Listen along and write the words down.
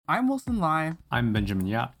I'm Wilson Lai. I'm Benjamin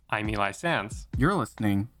Yap. I'm Eli Sands. You're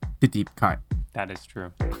listening to Deep Cut. That is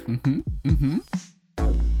true.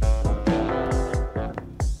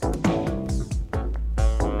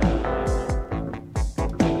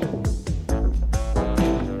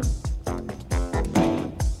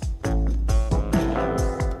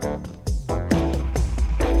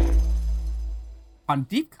 On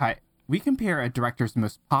Deep Cut, we compare a director's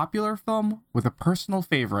most popular film with a personal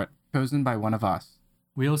favorite chosen by one of us.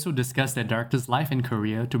 We also discuss that director's life and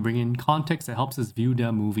career to bring in context that helps us view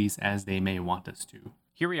their movies as they may want us to.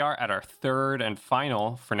 Here we are at our third and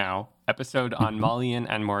final, for now, episode on Malian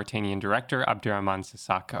and Mauritanian director Abderrahmane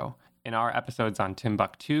Sissako. In our episodes on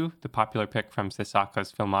Timbuktu, the popular pick from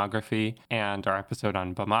Sissako's filmography, and our episode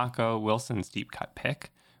on Bamako, Wilson's deep cut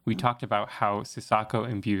pick, we talked about how Sissako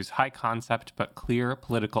imbues high concept but clear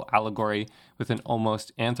political allegory with an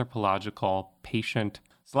almost anthropological, patient,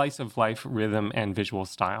 slice-of-life rhythm and visual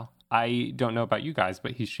style. I don't know about you guys,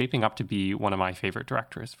 but he's shaping up to be one of my favorite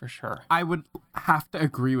directors for sure. I would have to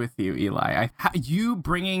agree with you, Eli. You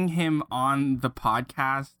bringing him on the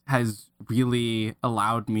podcast has really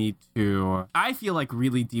allowed me to, I feel like,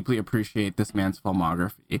 really deeply appreciate this man's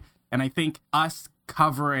filmography. And I think us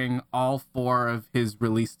covering all four of his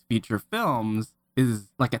released feature films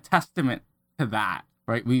is like a testament to that,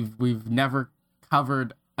 right? We've never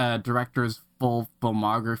covered a director's full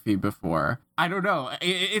filmography before. I don't know.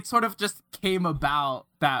 It sort of just came about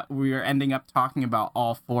that we are ending up talking about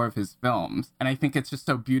all four of his films. And I think it's just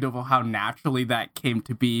so beautiful how naturally that came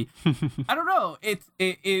to be. I don't know. It's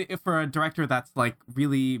for a director that's like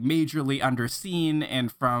really majorly underseen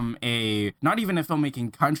and from a, not even a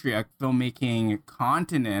filmmaking country, a filmmaking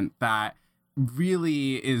continent that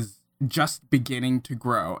really is just beginning to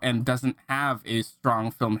grow and doesn't have a strong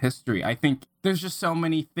film history. I think there's just so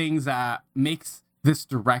many things that makes this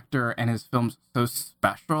director and his films so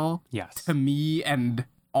special to me, and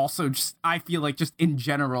also just I feel like just in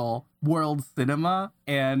general world cinema.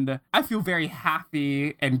 And I feel very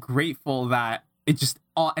happy and grateful that it just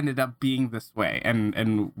all ended up being this way,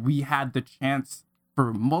 and we had the chance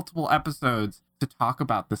for multiple episodes to talk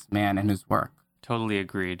about this man and his work. Totally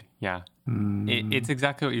agreed. Yeah. It's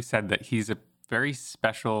exactly what you said, that he's a very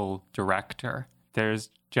special director. There's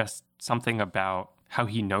just something about how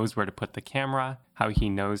he knows where to put the camera, how he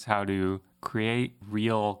knows how to create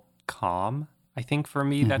real calm. I think for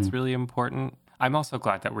me, that's really important. I'm also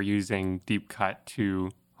glad that we're using Deep Cut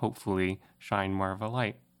to hopefully shine more of a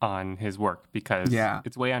light on his work, because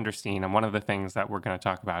it's way underseen. And one of the things that we're going to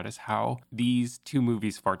talk about is how these two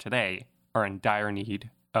movies for today are in dire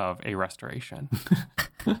need of a restoration.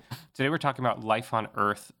 Today we're talking about Life on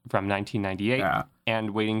Earth from 1998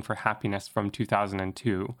 and Waiting for Happiness from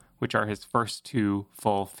 2002, which are his first two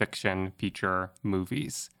full fiction feature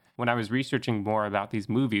movies. When I was researching more about these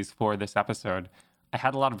movies for this episode, I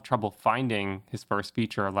had a lot of trouble finding his first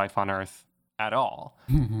feature, Life on Earth, at all.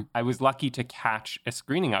 I was lucky to catch a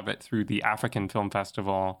screening of it through the African Film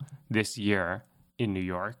Festival this year in New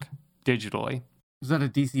York, digitally. Was that a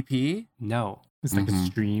DCP? No. It's like a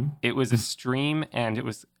stream. It was a stream, and it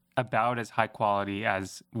was about as high quality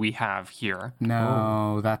as we have here.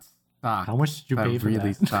 No, that's sucked. How much did you pay for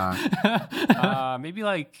really that? Sucked. Maybe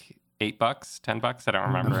like $8, $10. I don't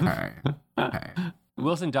remember. Okay.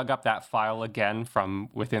 Wilson dug up that file again from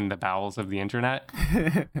within the bowels of the internet.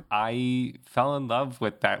 I fell in love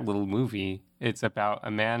with that little movie. It's about a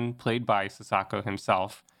man played by Sissako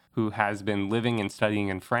himself who has been living and studying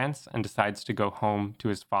in France and decides to go home to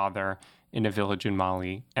his father in a village in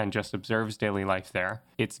Mali and just observes daily life there.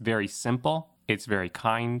 It's very simple, it's very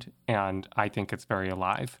kind, and I think it's very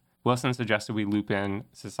alive. Wilson suggested we loop in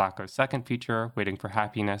Sissako's second feature, Waiting for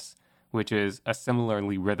Happiness, which is a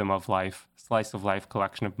similarly rhythm of life, slice of life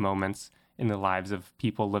collection of moments in the lives of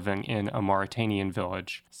people living in a Mauritanian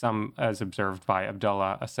village, some as observed by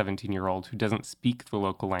Abdullah, a 17-year-old who doesn't speak the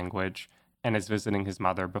local language and is visiting his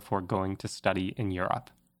mother before going to study in Europe.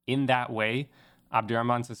 In that way,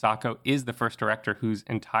 Abderrahmane Sissako is the first director whose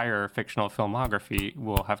entire fictional filmography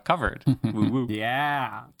we'll have covered. Woo woo.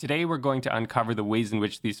 Yeah. Today we're going to uncover the ways in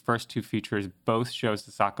which these first two features both show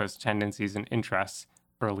Sissako's tendencies and interests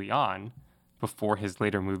early on, before his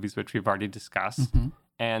later movies, which we've already discussed,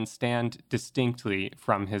 and stand distinctly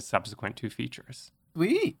from his subsequent two features.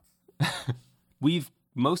 Sweet. We've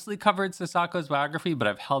mostly covered Sissako's biography, but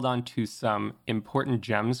I've held on to some important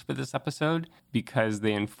gems for this episode because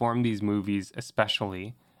they inform these movies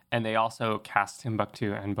especially, and they also cast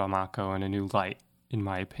Timbuktu and Bamako in a new light, in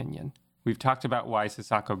my opinion. We've talked about why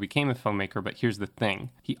Sissako became a filmmaker, but here's the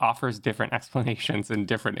thing. He offers different explanations in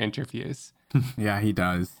different interviews. Yeah, he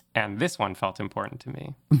does. And this one felt important to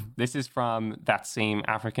me. This is from that same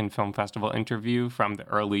African Film Festival interview from the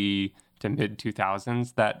early to mid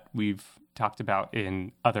 2000s that we've talked about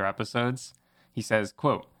in other episodes. He says,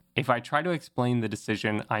 quote, "If I try to explain the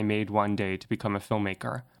decision I made one day to become a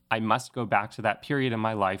filmmaker, I must go back to that period in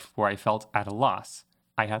my life where I felt at a loss.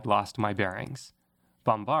 I had lost my bearings.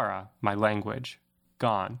 Bambara, my language,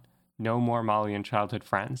 gone. No more Malian childhood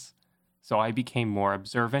friends. So I became more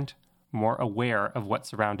observant, more aware of what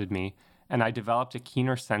surrounded me, and I developed a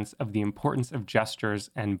keener sense of the importance of gestures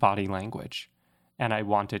and body language. And I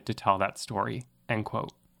wanted to tell that story." End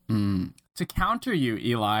quote. To counter you,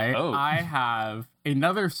 Eli, Oh. I have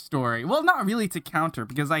another story. Well, not really to counter,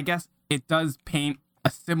 because I guess it does paint a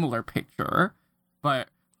similar picture, but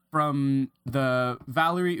from the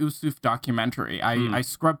Valerie Usuf documentary, I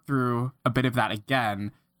scrubbed through a bit of that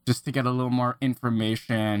again, just to get a little more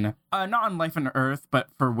information, not on Life on Earth, but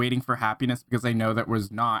for Waiting for Happiness, because I know that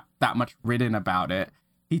was not that much written about it.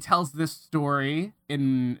 He tells this story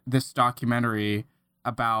in this documentary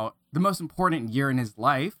about the most important year in his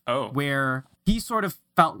life, where he sort of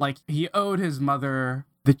felt like he owed his mother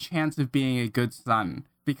the chance of being a good son,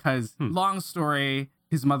 because, long story,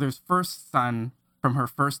 his mother's first son from her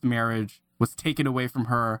first marriage was taken away from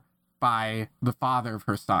her by the father of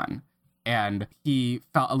her son. And he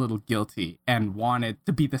felt a little guilty and wanted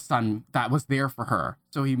to be the son that was there for her.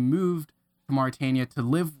 So he moved to Mauritania to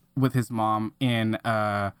live with his mom in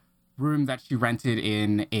a room that she rented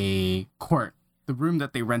in a court. The room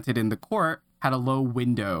that they rented in the court had a low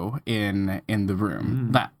window in the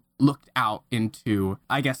room that looked out into,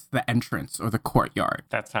 I guess, the entrance or the courtyard.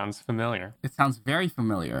 That sounds familiar. It sounds very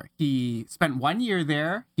familiar. He spent 1 year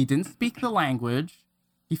there. He didn't speak the language.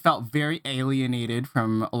 He felt very alienated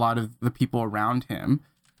from a lot of the people around him.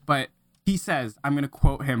 But he says, I'm going to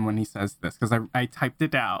quote him when he says this, because I typed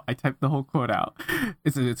it out. I typed the whole quote out.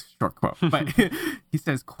 It's a short quote. But he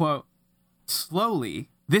says, quote, "Slowly,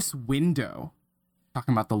 this window,"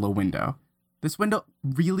 talking about the low window, "this window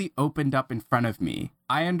really opened up in front of me.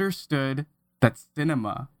 I understood that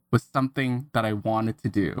cinema was something that I wanted to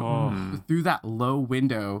do." Through that low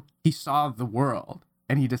window, he saw the world,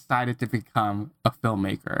 and he decided to become a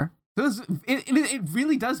filmmaker. So it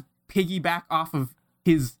really does piggyback off of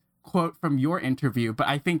his quote from your interview, but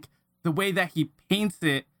I think the way that he paints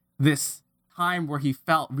it, this time where he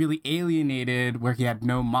felt really alienated, where he had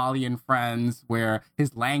no Malian friends, where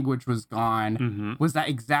his language was gone, was that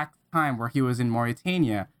exact time where he was in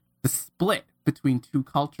Mauritania, the split between two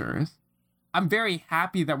cultures. I'm very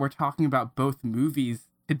happy that we're talking about both movies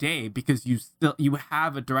today, because you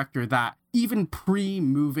have a director that even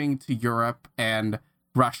pre-moving to Europe and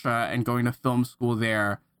Russia and going to film school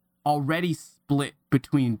there already split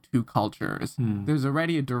between two cultures. There's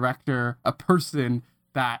already a director, a person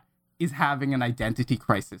that is having an identity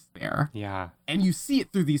crisis there. Yeah. And you see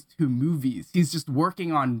it through these two movies. He's just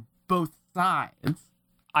working on both sides.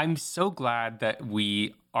 I'm so glad that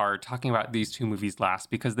we are talking about these two movies last,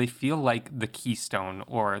 because they feel like the keystone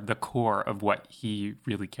or the core of what he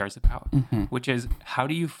really cares about, which is, how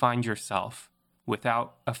do you find yourself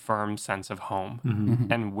without a firm sense of home?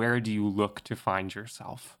 And where do you look to find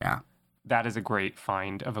yourself? Yeah. That is a great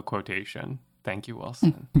find of a quotation. Thank you,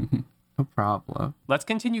 Wilson. No problem. Let's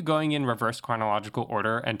continue going in reverse chronological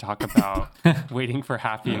order and talk about Waiting for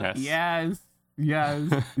Happiness. Yes.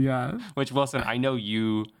 Which, Wilson, I know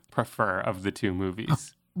you prefer of the two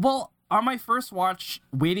movies. Well, on my first watch,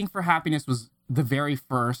 Waiting for Happiness was the very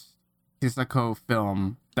first Sissoko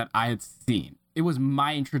film that I had seen. It was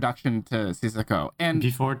my introduction to Sissoko. And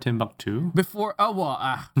Before Timbuktu? before,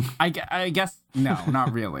 I guess, no,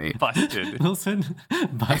 not really. Busted. Wilson?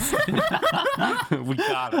 Busted. We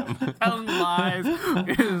got him. Telling lies.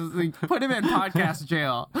 Put him in podcast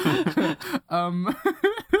jail.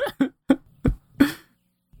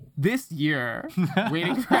 This year,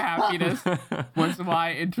 Waiting for Happiness was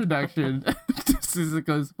my introduction to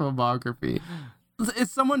Sissoko's filmography.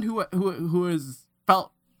 It's someone who has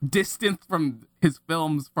felt distant from his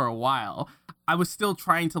films for a while. I was still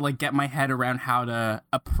trying to get my head around how to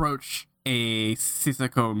approach a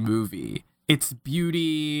Sissoko movie. Its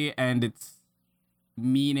beauty and its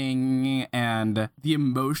meaning and the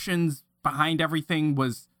emotions behind everything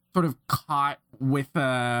was sort of caught with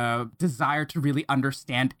a desire to really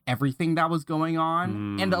understand everything that was going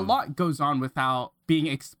on. And a lot goes on without being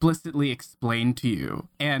explicitly explained to you.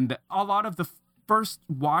 And a lot of the first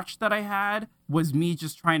watch that I had was me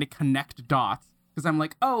just trying to connect dots. Because I'm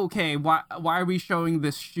like, oh, okay, why are we showing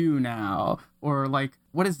this shoe now? Or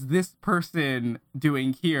what is this person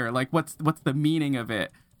doing here? What's the meaning of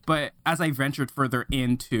it? But as I ventured further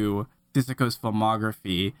into Sissoko's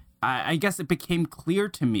filmography, I guess it became clear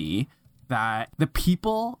to me that the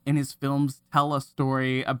people in his films tell a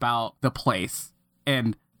story about the place.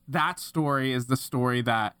 And that story is the story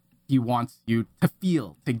that he wants you to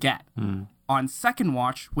feel, to get. On second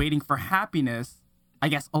watch, Waiting for Happiness, I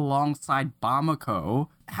guess alongside Bamako,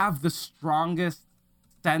 have the strongest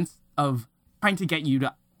sense of trying to get you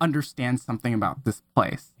to understand something about this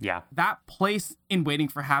place. Yeah. That place in Waiting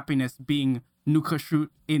for Happiness being Nukushut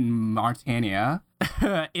in Mauritania,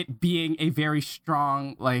 it being a very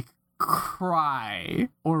strong, like, cry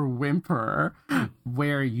or whimper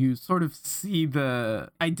where you sort of see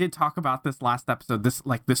I did talk about this last episode, this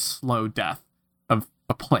slow death of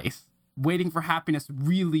a place. Waiting for Happiness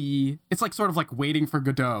really, it's like sort of like waiting for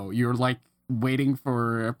Godot. You're like waiting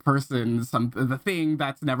for a person, the thing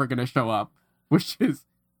that's never going to show up, which is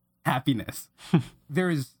happiness.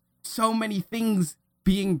 There's so many things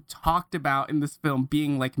being talked about in this film,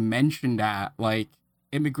 being like mentioned at, like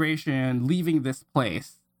immigration, leaving this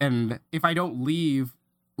place. And if I don't leave,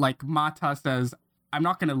 like Mata says, I'm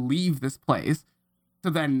not going to leave this place. So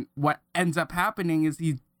then what ends up happening is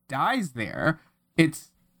he dies there. It's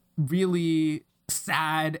really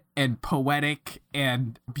sad and poetic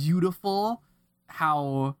and beautiful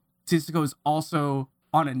how Sissoko is also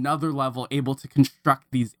on another level able to construct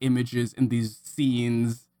these images and these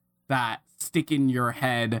scenes that stick in your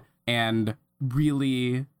head and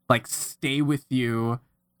really like stay with you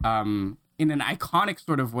in an iconic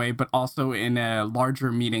sort of way, but also in a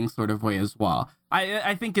larger meaning sort of way as well.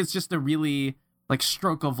 I think it's just a really like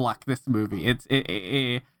stroke of luck, this movie.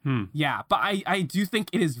 Yeah, but I do think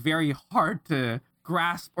it is very hard to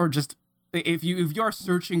grasp, or just if you're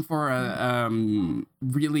searching for a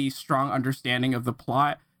really strong understanding of the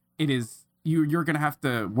plot, it is you're gonna have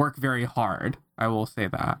to work very hard. I will say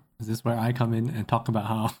that. Is this where I come in and talk about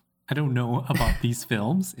how I don't know about these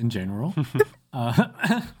films in general?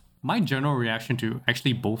 My general reaction to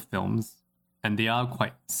actually both films, and they are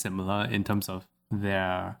quite similar in terms of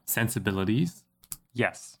their sensibilities.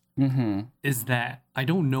 Yes. Is that I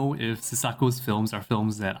don't know if Sisako's films are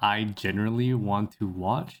films that I generally want to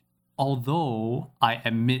watch, although I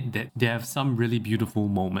admit that they have some really beautiful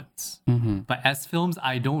moments. But as films,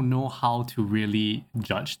 I don't know how to really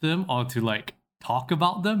judge them or to like talk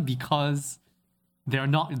about them, because they're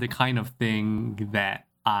not the kind of thing that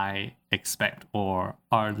I expect or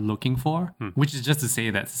are looking for, which is just to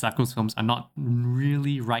say that Sisako's films are not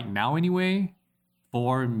really right now anyway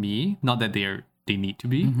for me. Not that they need to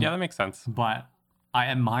be. Yeah, that makes sense. But I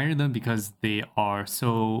admire them because they are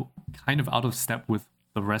so kind of out of step with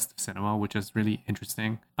the rest of cinema, which is really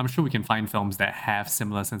interesting. I'm sure we can find films that have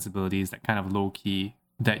similar sensibilities, that kind of low key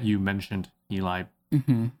that you mentioned, Eli.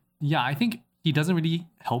 Yeah, I think he doesn't really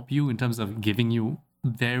help you in terms of giving you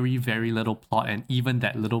very, very little plot, and even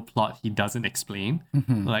that little plot he doesn't explain.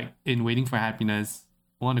 Like in Waiting for Happiness,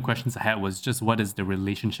 one of the questions I had was just what is the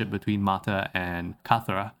relationship between Mata and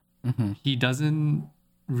Kathra? He doesn't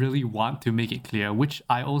really want to make it clear, which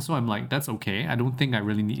I also am like, that's okay. I don't think I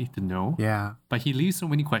really need to know. Yeah. But he leaves so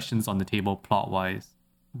many questions on the table plot-wise.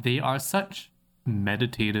 They are such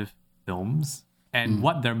meditative films, and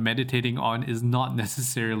what they're meditating on is not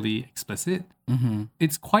necessarily explicit.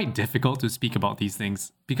 It's quite difficult to speak about these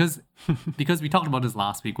things because we talked about this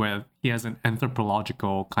last week, where he has an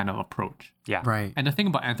anthropological kind of approach. Yeah. Right. And the thing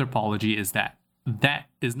about anthropology is that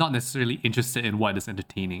is not necessarily interested in what is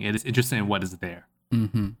entertaining. It is interested in what is there.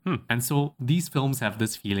 And so these films have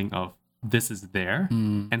this feeling of this is there.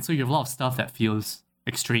 And so you have a lot of stuff that feels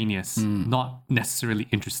extraneous, not necessarily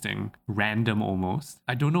interesting, random almost.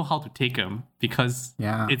 I don't know how to take them, because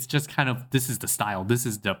it's just kind of, this is the style, this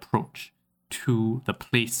is the approach to the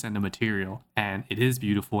place and the material. And it is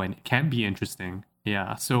beautiful and it can be interesting.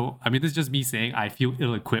 Yeah, so I mean, this is just me saying I feel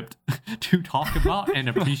ill-equipped to talk about and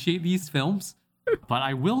appreciate these films. But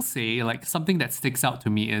I will say, like, something that sticks out to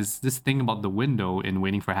me is this thing about the window in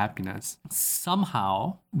Waiting for Happiness.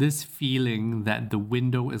 Somehow, this feeling that the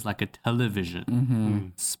window is like a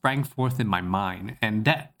television sprang forth in my mind. And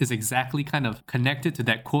that is exactly kind of connected to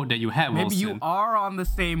that quote that you had, Maybe Wilson. you are on the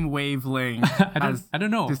same wavelength I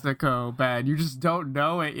don't know. Sissoko, Ben. You just don't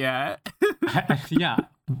know it yet. Yeah.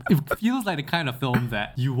 It feels like the kind of film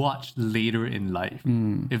that you watch later in life,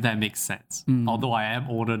 if that makes sense. Although I am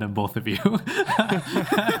older than both of you.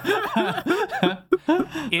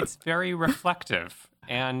 It's very reflective.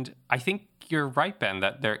 And I think you're right, Ben,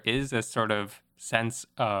 that there is a sort of sense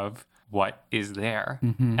of what is there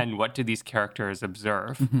and what do these characters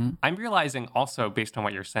observe. I'm realizing also, based on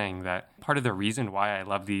what you're saying, that part of the reason why I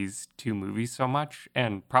love these two movies so much,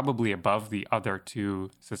 and probably above the other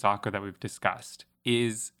two Sisako that we've discussed,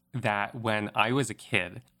 is that when I was a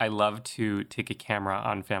kid, I loved to take a camera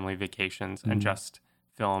on family vacations and just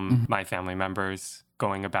film my family members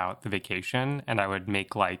going about the vacation. And I would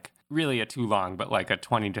make like really a too long, but like a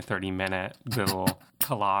 20 to 30 minute little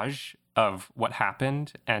collage of what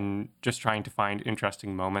happened and just trying to find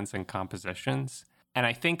interesting moments and compositions. And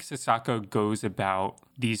I think Sasako goes about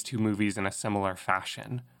these two movies in a similar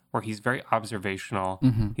fashion, where he's very observational.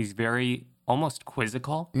 He's very almost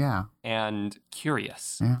quizzical and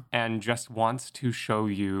curious and just wants to show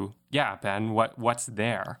you, yeah, Ben, what's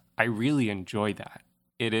there. I really enjoy that.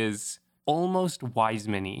 It is almost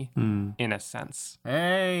Wiseman-y in a sense.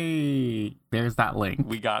 Hey, there's that link.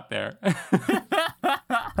 We got there.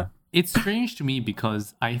 It's strange to me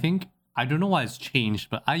because I don't know why it's changed,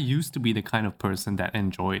 but I used to be the kind of person that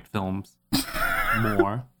enjoyed films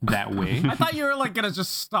more that way. I thought you were like gonna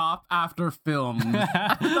just stop after films.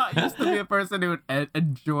 I thought you used to be a person who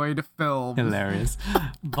enjoyed films. Hilarious.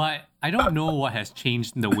 But I don't know what has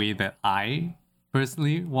changed in the way that I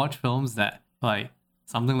personally watch films, that like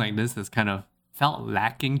something like this has kind of felt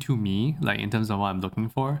lacking to me, like in terms of what I'm looking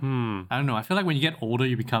for. I don't know. I feel like when you get older,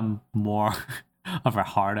 you become more of a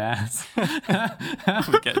hard ass.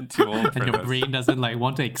 We're getting too old for and your this. brain doesn't like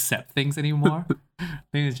want to accept things anymore. I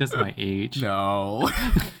think it's just my age. No.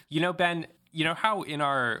 You know, Ben, you know how in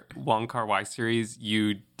our Wong Kar-wai series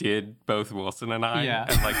you did both Wilson and I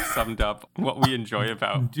and like summed up what we enjoy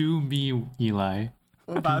about Do me, Eli.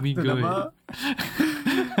 About me cinema?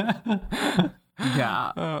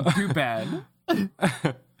 Yeah. Too bad.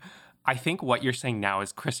 I think what you're saying now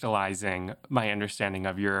is crystallizing my understanding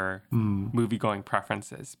of your movie-going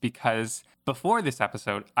preferences. Because before this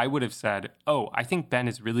episode, I would have said, oh, I think Ben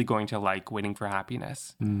is really going to like Waiting for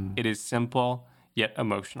Happiness. It is simple, yet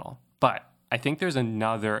emotional. But I think there's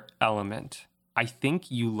another element. I think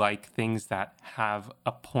you like things that have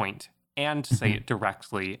a point and say it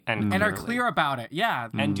directly and And are clearly. clear about it. Yeah.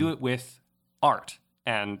 And do it with art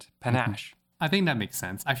and panache. I think that makes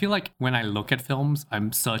sense. I feel like when I look at films,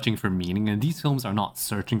 I'm searching for meaning, and these films are not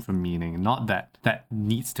searching for meaning, not that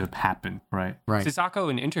needs to happen, right? Right.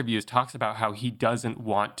 Sasako in interviews talks about how he doesn't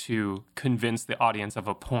want to convince the audience of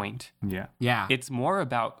a point. Yeah. Yeah. It's more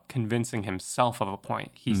about convincing himself of a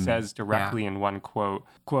point. He says directly in one quote,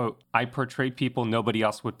 I portray people nobody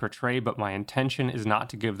else would portray, but my intention is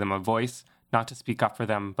not to give them a voice, not to speak up for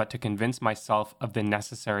them, but to convince myself of the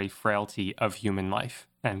necessary frailty of human life,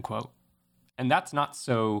 end quote. And that's not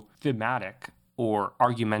so thematic or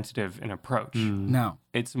argumentative in approach. No.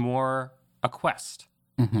 It's more a quest.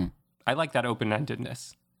 I like that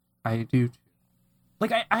open-endedness. I do too.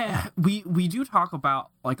 Like we do talk about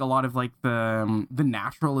like a lot of like the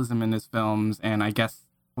naturalism in his films, and I guess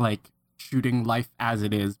like shooting life as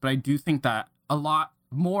it is, but I do think that a lot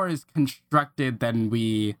more is constructed than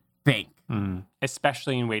we think.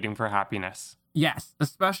 Especially in Waiting for Happiness. Yes,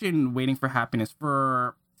 especially in Waiting for Happiness,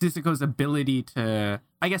 for Sisiko's ability to,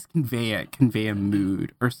 I guess, convey a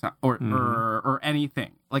mood or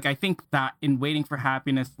anything. Like I think that in Waiting for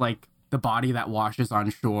Happiness, like the body that washes on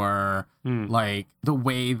shore, like the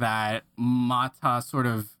way that Mata sort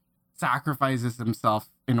of sacrifices himself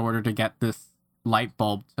in order to get this light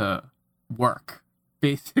bulb to work,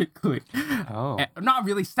 basically. Oh. Not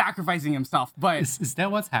really sacrificing himself, but Is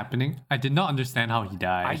that what's happening? I did not understand how he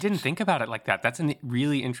died. I didn't think about it like that. That's a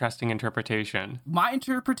really interesting interpretation. my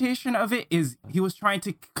interpretation of it is he was trying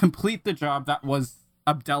to complete the job that was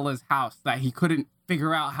Abdullah's house that he couldn't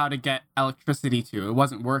figure out how to get electricity to. It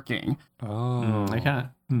wasn't working. Oh. I can't.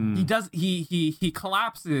 He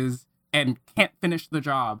collapses and can't finish the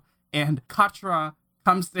job. And Katra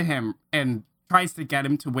comes to him and tries to get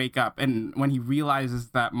him to wake up. And when he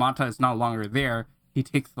realizes that Mata is no longer there, he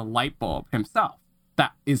takes the light bulb himself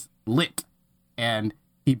that is lit. And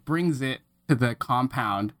he brings it to the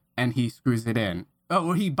compound and he screws it in. Oh,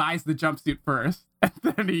 well, he buys the jumpsuit first. And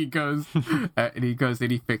then he goes and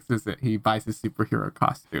he fixes it. He buys his superhero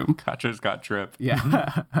costume. Katra's got drip.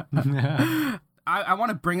 Yeah. I want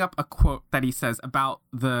to bring up a quote that he says about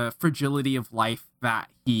the fragility of life that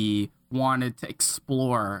he wanted to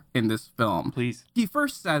explore in this film. Please. He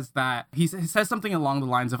first says that he says something along the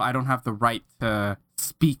lines of, I don't have the right to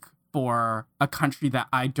speak for a country that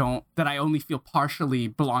I only feel partially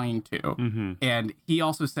belonging to. And he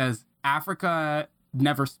also says Africa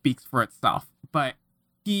never speaks for itself, but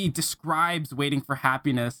he describes Waiting for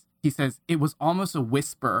Happiness. He says, it was almost a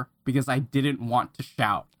whisper because I didn't want to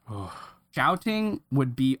shout. Shouting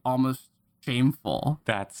would be almost shameful.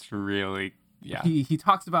 That's really, yeah. He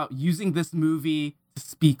talks about using this movie to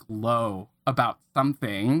speak low about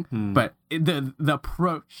something, but the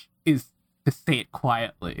approach is to say it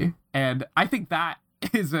quietly. And I think that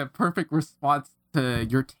is a perfect response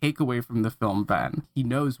your takeaway from the film, Ben. He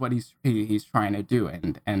knows what he's trying to do,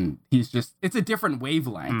 and he's just, it's a different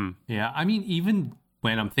wavelength. Yeah, I mean, even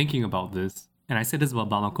when I'm thinking about this, and I said this about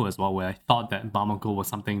Bamako as well, where I thought that Bamako was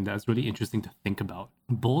something that's really interesting to think about.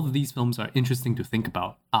 Both of these films are interesting to think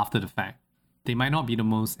about after the fact. They might not be the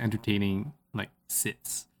most entertaining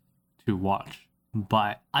sits to watch,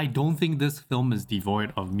 but I don't think this film is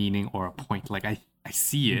devoid of meaning or a point. I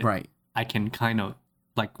see it. Right. I can kind of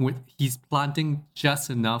he's planting just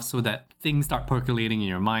enough so that things start percolating in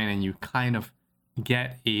your mind and you kind of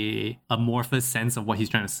get a amorphous sense of what he's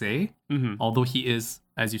trying to say. Although he is,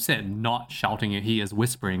 as you said, not shouting it, he is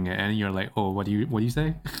whispering it, and you're like, oh, what do you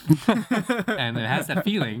say? And it has that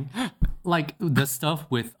feeling, like the stuff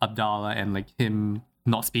with Abdallah and like him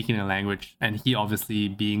not speaking a language, and he obviously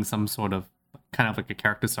being some sort of kind of like a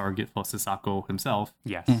character surrogate for Sasako himself.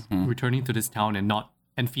 Yes. Returning to this town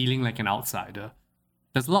and feeling like an outsider.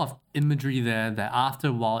 There's a lot of imagery there that after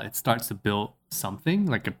a while it starts to build something,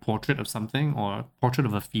 like a portrait of something or a portrait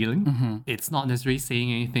of a feeling. It's not necessarily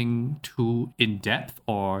saying anything too in-depth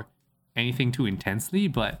or anything too intensely,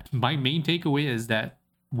 but my main takeaway is that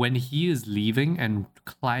when he is leaving and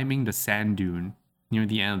climbing the sand dune near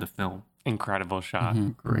the end of the film, Incredible shot.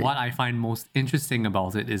 Great. what I find most interesting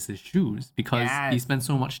about it is his shoes, because he Yes. spent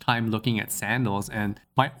so much time looking at sandals, and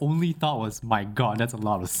my only thought was, my God, that's a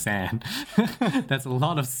lot of sand. That's a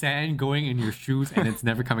lot of sand going in your shoes and it's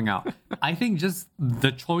never coming out. I think just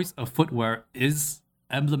the choice of footwear is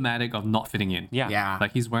emblematic of not fitting in. Yeah. Yeah.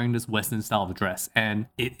 Like he's wearing this Western style of dress and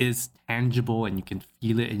it is tangible and you can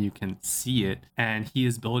feel it and you can see it. And he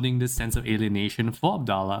is building this sense of alienation for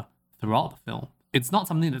Abdallah throughout the film. It's not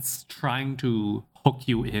something that's trying to hook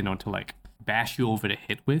you in or to like bash you over the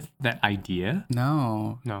head with that idea.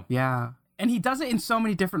 No. No. Yeah. And he does it in so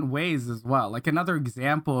many different ways as well. Like another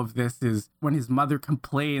example of this is when his mother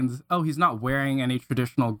complains, oh, he's not wearing any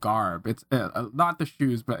traditional garb. It's not the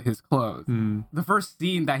shoes, but his clothes. The first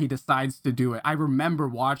scene that he decides to do it, I remember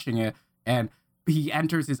watching it, and he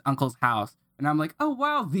enters his uncle's house. And I'm like, oh,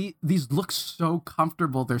 wow, these look so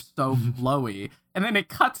comfortable. They're so flowy. And then it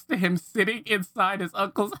cuts to him sitting inside his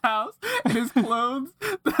uncle's house, and his clothes,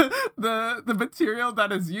 the material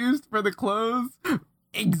that is used for the clothes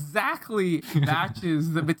exactly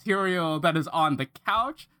matches the material that is on the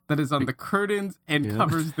couch, that is on the curtains, and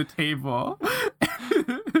covers the table.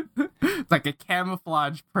 It's like a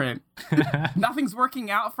camouflage print. Nothing's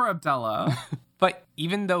working out for Abdallah. But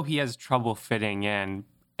even though he has trouble fitting in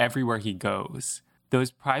everywhere he goes,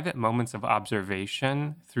 those private moments of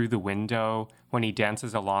observation through the window when he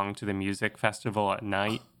dances along to the music festival at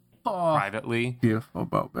night privately, Beautiful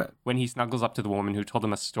moment. when he snuggles up to the woman who told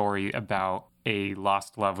him a story about a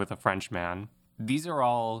lost love with a Frenchman, these are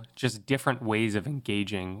all just different ways of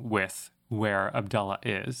engaging with where Abdallah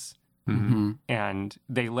is. And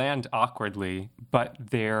they land awkwardly, but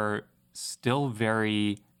they're still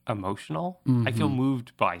very emotional. I feel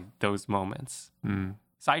moved by those moments.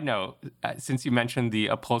 Side note, since you mentioned the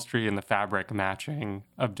upholstery and the fabric matching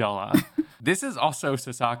Abdallah, this is also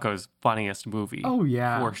Sasako's funniest movie. Oh,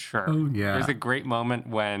 yeah. For sure. Oh, yeah. There's a great moment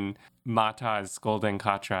when Mata is scolding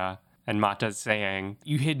Katra, and Mata's saying,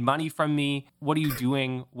 "You hid money from me. What are you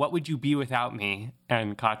doing? What would you be without me?"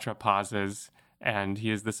 And Katra pauses, and he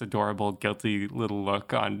has this adorable, guilty little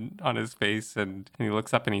look on his face, and he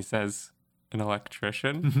looks up and he says, "An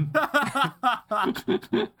electrician?"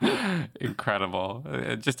 Incredible.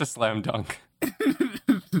 Just a slam dunk.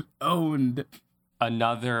 Owned.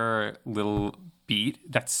 Another little beat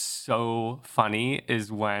that's so funny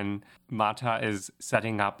is when Mata is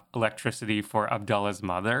setting up electricity for Abdullah's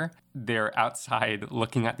mother. They're outside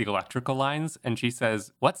looking at the electrical lines, and she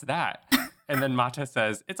says, "What's that?" And then Mata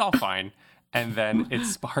says, "It's all fine." And then it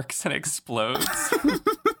sparks and explodes.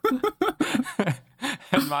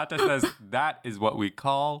 And Mata says, "That is what we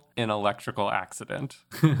call an electrical accident."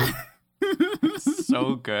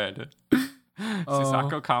 So good.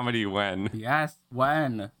 Sasako comedy when. Yes,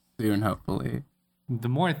 when? Soon, hopefully. The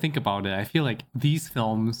more I think about it, I feel like these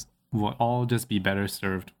films will all just be better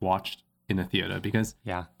served watched in a theater, because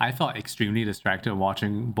Yeah. I felt extremely distracted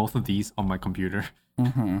watching both of these on my computer.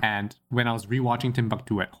 And when I was rewatching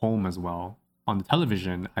Timbuktu at home as well on the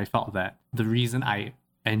television, I felt that the reason I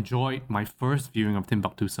enjoyed my first viewing of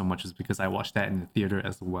Timbuktu so much is because I watched that in the theater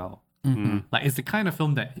as well. Like, it's the kind of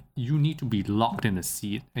film that you need to be locked in a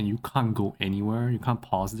seat and you can't go anywhere. You can't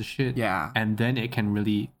pause the shit. Yeah. And then it can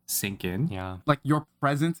really sink in. Yeah. Like, your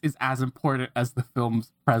presence is as important as the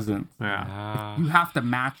film's presence. Yeah. You have to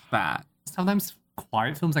match that. Sometimes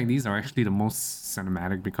quiet films like these are actually the most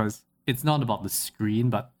cinematic, because it's not about the screen,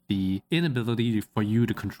 but the inability for you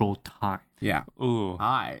to control time. Yeah. Ooh.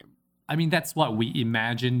 Time. I mean, that's what we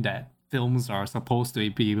imagine that films are supposed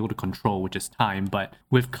to be able to control, which is time. But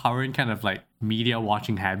with current kind of like media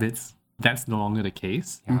watching habits, that's no longer the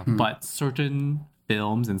case. But certain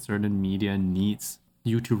films and certain media needs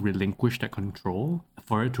you to relinquish that control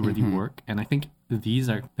for it to really work. And I think these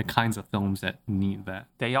are the kinds of films that need that.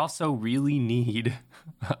 They also really need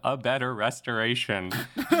a better restoration.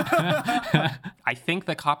 I think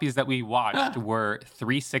the copies that we watched were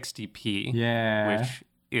 360p, which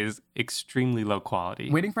is extremely low quality.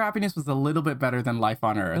 Waiting for Happiness was a little bit better than Life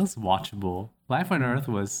on Earth. It was watchable. Life on Earth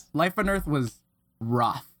was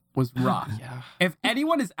rough. Yeah. If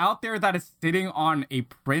anyone is out there that is sitting on a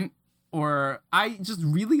print, or I just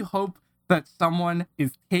really hope that someone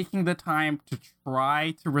is taking the time to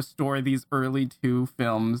try to restore these early 2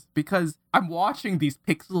 films, because I'm watching these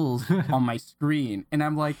pixels on my screen and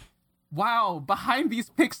I'm like, wow, behind these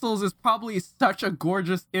pixels is probably such a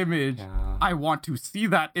gorgeous image. Yeah. I want to see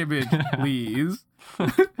that image, please.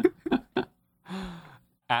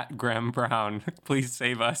 At Graham Brown, please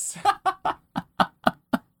save us.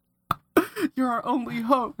 You're our only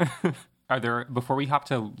hope. Are there, before we hop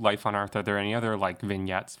to Life on Earth, are there any other like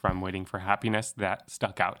vignettes from Waiting for Happiness that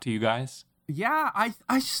stuck out to you guys? Yeah,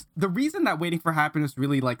 the reason that Waiting for Happiness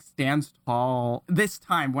really like stands tall this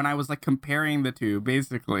time when I was like comparing the two,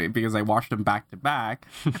 basically because I watched them back to back,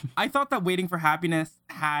 I thought that Waiting for Happiness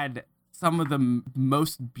had some of the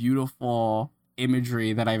most beautiful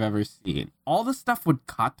imagery that I've ever seen. All the stuff with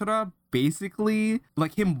Katra, basically,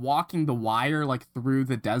 like him walking the wire like through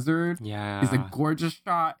the desert, is a gorgeous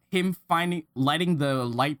shot. Him letting the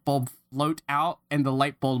light bulb float out and the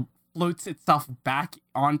light bulb floats itself back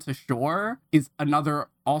onto shore is another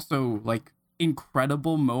also like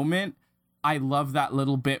incredible moment. I love that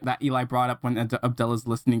little bit that Eli brought up when Abdullah's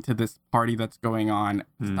listening to this party that's going on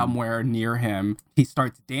somewhere near him. He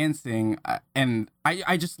starts dancing, and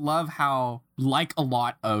I just love how, like a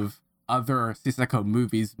lot of other Sisako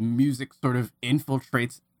movies, music sort of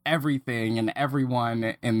infiltrates everything and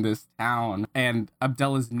everyone in this town. And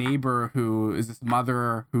Abdullah's neighbor, who is this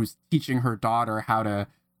mother who's teaching her daughter how to,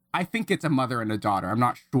 I think it's a mother and a daughter, I'm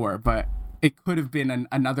not sure, but it could have been an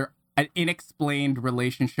unexplained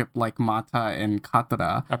relationship like Mata and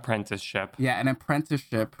Katra. Apprenticeship. Yeah, an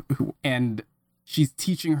apprenticeship. And she's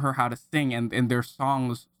teaching her how to sing, and their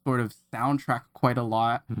songs sort of soundtrack quite a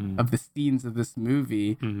lot of the scenes of this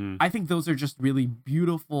movie. I think those are just really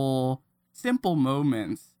beautiful, simple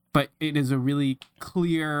moments, but it is a really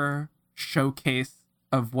clear showcase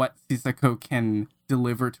of what Sisako can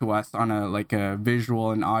deliver to us on a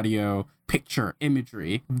visual and audio picture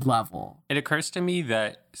imagery level. It occurs to me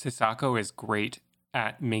that Sisako is great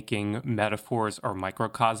at making metaphors or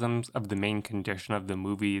microcosms of the main condition of the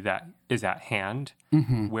movie that is at hand,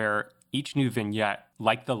 where each new vignette,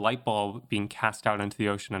 like the light bulb being cast out into the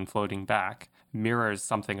ocean and floating back, mirrors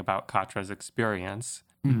something about Katra's experience,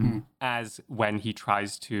 as when he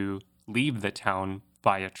tries to leave the town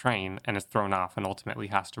via train and is thrown off and ultimately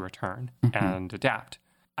has to return and adapt.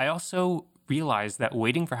 I also realized that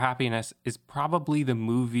Waiting for Happiness is probably the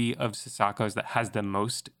movie of Sisako's that has the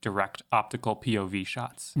most direct optical POV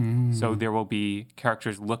shots. So there will be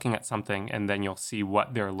characters looking at something and then you'll see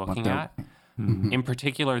what they're looking at. In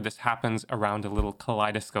particular, this happens around a little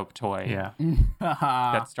kaleidoscope toy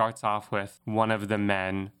that starts off with one of the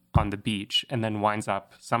men on the beach and then winds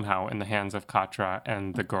up somehow in the hands of Katra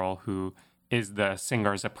and the girl who is the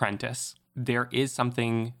singer's apprentice. There is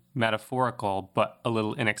something metaphorical but a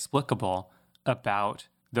little inexplicable about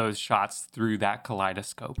those shots through that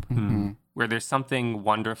kaleidoscope, where there's something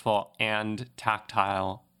wonderful and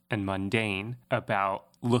tactile and mundane about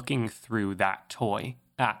looking through that toy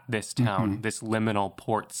at this town, this liminal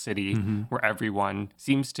port city where everyone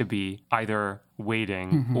seems to be either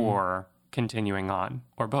waiting or continuing on,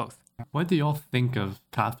 or both. What do y'all think of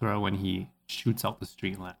Kathra when he shoots out the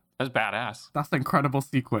street lamp? That's badass. That's an incredible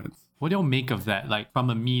sequence. What do y'all make of that, like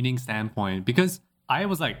from a meaning standpoint? Because I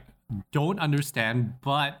was like, don't understand,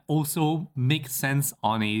 but also make sense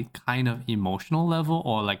on a kind of emotional level,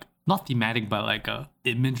 or like not thematic, but like a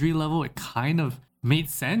imagery level. It kind of made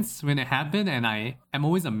sense when it happened, and I am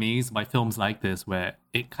always amazed by films like this where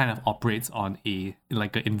it kind of operates on an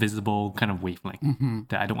invisible kind of wavelength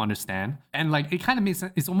that I don't understand. And like it kind of makes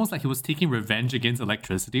sense. It's almost like he was taking revenge against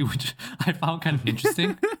electricity, which I found kind of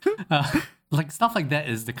interesting. Like stuff like that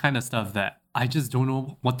is the kind of stuff that I just don't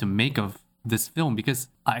know what to make of this film, because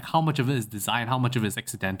like how much of it is design, how much of it is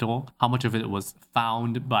accidental, how much of it was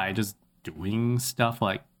found by just doing stuff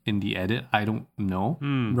like in the edit, I don't know.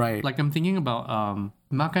 Right. Like I'm thinking about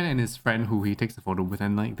Makan and his friend who he takes a photo with,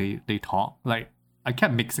 and like they talk. Like I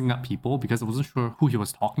kept mixing up people because I wasn't sure who he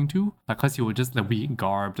was talking to. Like, because he would just like be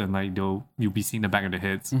garbed and like you'll be seeing the back of the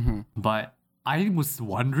heads. But I was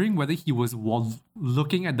wondering whether he was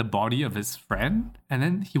looking at the body of his friend and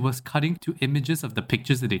then he was cutting to images of the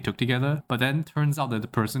pictures that they took together. But then turns out that the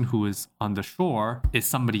person who is on the shore is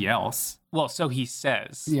somebody else. Well, so he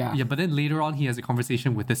says. Yeah, but then later on he has a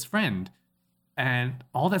conversation with his friend. And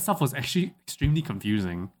all that stuff was actually extremely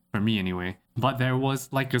confusing, for me anyway. But there was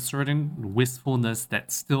like a certain wistfulness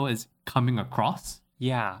that still is coming across.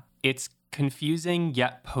 Yeah, it's confusing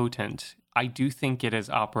yet potent. I do think it is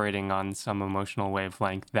operating on some emotional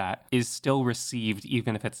wavelength that is still received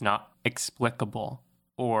even if it's not explicable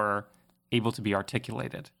or able to be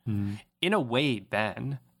articulated. In a way,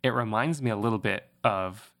 Ben, it reminds me a little bit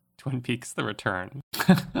of Twin Peaks: The Return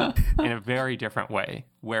in a very different way,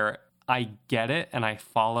 where I get it and I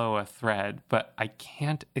follow a thread, but I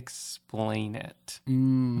can't explain it.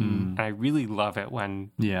 And I really love it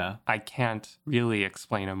when I can't really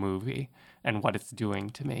explain a movie and what it's doing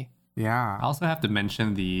to me. Yeah. I also have to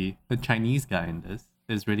mention the Chinese guy in this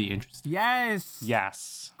is really interesting.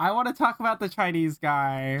 Yes. I want to talk about the Chinese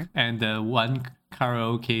guy. And the one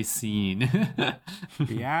karaoke scene.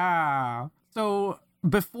 Yeah. So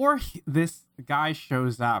before this guy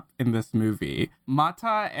shows up in this movie,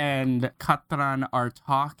 Mata and Katran are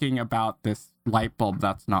talking about this light bulb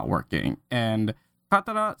that's not working. And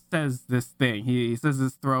Katara says this thing. He says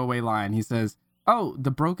this throwaway line. He says, "Oh, the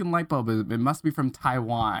broken light bulb, it must be from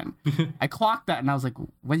Taiwan." I clocked that and I was like,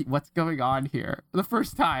 what's going on here? The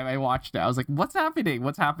first time I watched it, I was like, what's happening?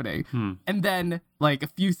 And then, like, a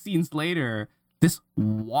few scenes later, this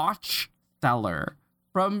watch seller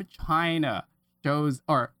from China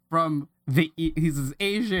he's this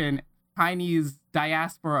Asian Chinese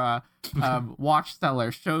diaspora watch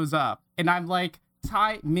seller shows up. And I'm like,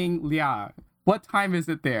 Tai Ming Liang, what time is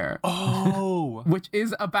it there? Oh. Which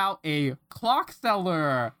is about a clock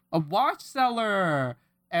seller, a watch seller,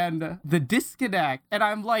 and the disconnect. And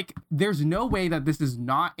I'm like, there's no way that this is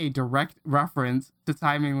not a direct reference to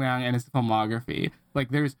Tai Ming Liang and his filmography. Like,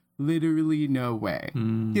 there's literally no way.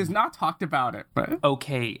 He has not talked about it, but...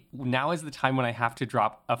 Okay, now is the time when I have to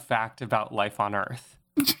drop a fact about life on Earth.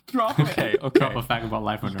 Drop it. Okay. Drop a fact about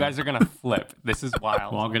life on You Earth. guys are gonna flip. This is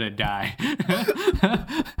wild. We're all gonna die.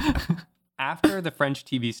 After the French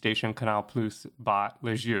TV station Canal Plus bought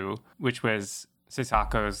Le Jeu, which was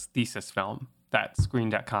Sisako's thesis film that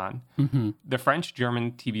screened at Cannes, the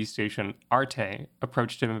French-German TV station Arte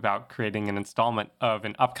approached him about creating an installment of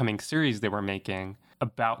an upcoming series they were making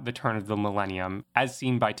about the turn of the millennium, as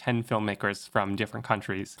seen by 10 filmmakers from different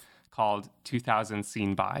countries, called 2000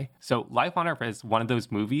 Seen By. So Life on Earth is one of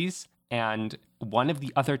those movies, and one of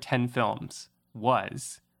the other 10 films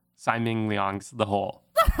was Tsai Ming-liang's The Hole.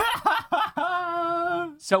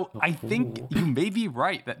 So I think you may be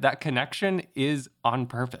right that connection is on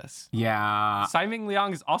purpose. Yeah. Tsai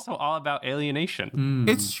Ming-liang is also all about alienation.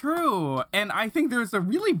 It's true. And I think there's a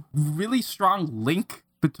really, really strong link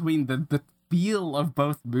between the feel of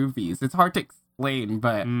both movies. It's hard to explain,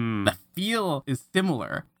 but the feel is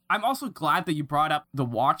similar. I'm also glad that you brought up the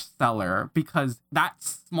watch seller, because that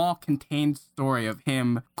small contained story of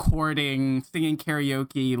him courting, singing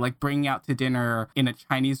karaoke, like bringing out to dinner in a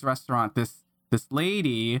Chinese restaurant this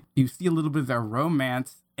lady, you see a little bit of their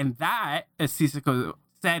romance, and that, as Sisako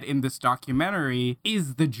said in this documentary,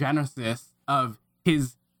 is the genesis of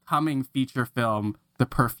his coming feature film, The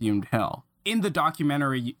Perfumed Hill. In the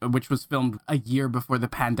documentary, which was filmed a year before the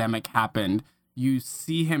pandemic happened, you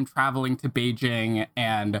see him traveling to Beijing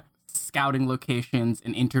and scouting locations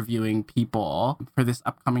and interviewing people for this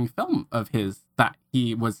upcoming film of his that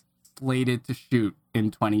he was slated to shoot in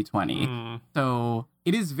 2020. So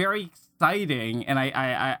it is very exciting, and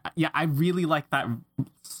I really like that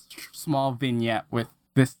small vignette with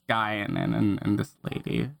this guy and this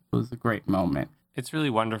lady. It was a great moment. It's really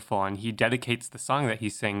wonderful, and he dedicates the song that he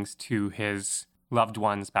sings to his loved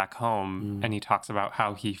ones back home, and he talks about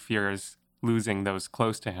how he fears losing those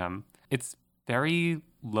close to him. It's very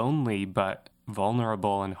lonely, but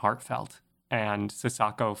vulnerable and heartfelt. And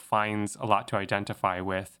Sisako finds a lot to identify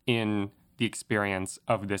with in the experience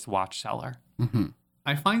of this watch seller.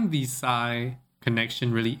 I find the Psy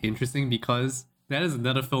connection really interesting because that is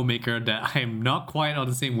another filmmaker that I am not quite on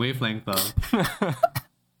the same wavelength of.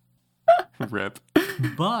 Rip.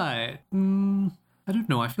 But I don't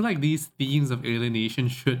know. I feel like these themes of alienation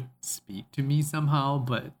should speak to me somehow,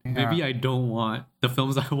 but maybe I don't want the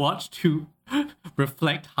films I watch to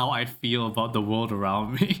reflect how I feel about the world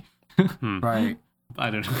around me. Right. I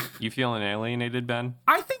don't know. You feeling alienated, Ben?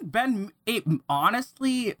 I think, Ben, it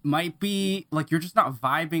honestly might be like you're just not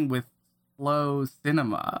vibing with slow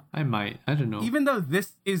cinema. I might. I don't know. Even though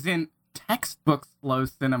this isn't textbook slow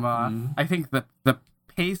cinema, I think that the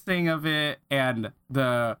pacing of it and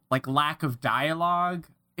the like lack of dialogue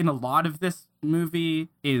in a lot of this movie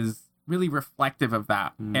is really reflective of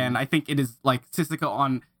that. And I think it is like Sissoko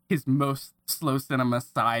on his most slow cinema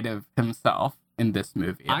side of himself in this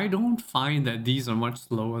movie. I don't find that these are much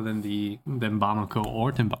slower than Bamako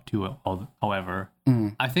or Timbuktu, however.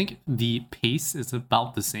 I think the pace is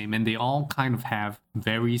about the same, and they all kind of have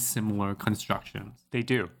very similar constructions. They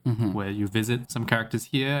do. Where you visit some characters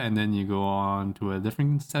here, and then you go on to a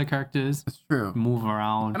different set of characters. It's true. Move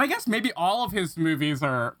around. And I guess maybe all of his movies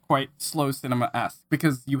are quite slow cinema-esque,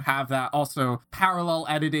 because you have that also parallel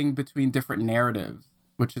editing between different narratives,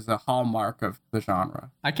 which is a hallmark of the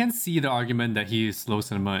genre. I can see the argument that he is slow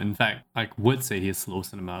cinema. In fact, I would say he is slow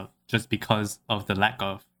cinema just because of the lack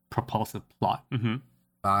of propulsive plot.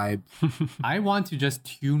 Vibe. I want to just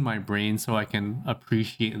tune my brain so I can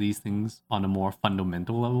appreciate these things on a more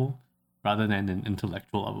fundamental level rather than an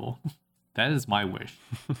intellectual level. That is my wish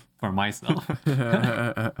for myself.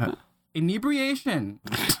 Inebriation.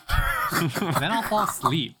 Then I'll fall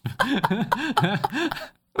asleep.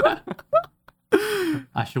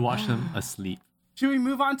 I should watch them asleep. Should we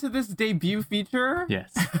move on to this debut feature?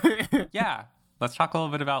 Yes. Yeah. Let's talk a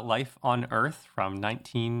little bit about Life on Earth from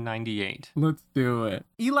 1998. Let's do it.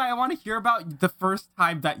 Eli, I want to hear about the first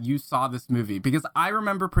time that you saw this movie, because I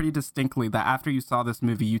remember pretty distinctly that after you saw this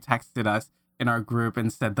movie, you texted us in our group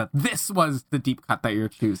and said that this was the deep cut that you're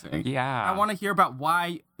choosing. Yeah. I want to hear about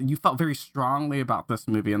why you felt very strongly about this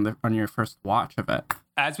movie on your first watch of it.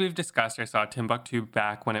 As we've discussed, I saw Timbuktu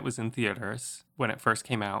back when it was in theaters, when it first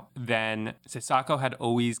came out. Then Sissoko had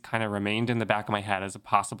always kind of remained in the back of my head as a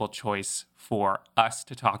possible choice for us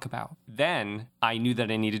to talk about. Then I knew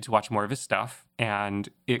that I needed to watch more of his stuff, and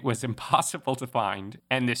it was impossible to find.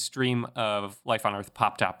 And this stream of Life on Earth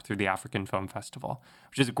popped up through the African Film Festival,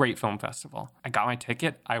 which is a great film festival. I got my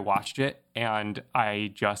ticket, I watched it, and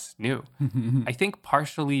I just knew. I think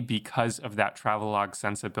partially because of that travelogue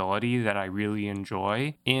sensibility that I really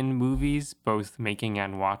enjoy in movies, both making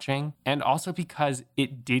and watching, and also because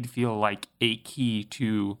it did feel like a key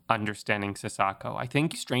to understanding Sissoko. I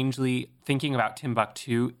think, strangely, thinking about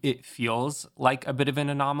Timbuktu, it feels like a bit of an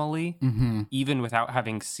anomaly, even without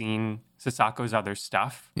having seen Sissoko's other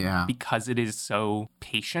stuff, because it is so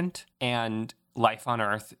patient. And Life on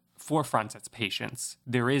Earth forefronts its patience.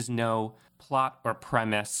 There is no plot or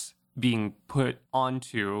premise being put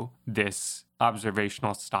onto this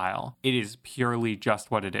observational style. It is purely just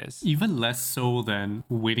what it is. Even less so than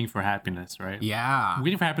Waiting for Happiness, right? Yeah.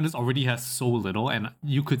 Waiting for Happiness already has so little, and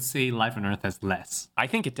you could say Life on Earth has less. I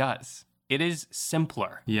think it does. It is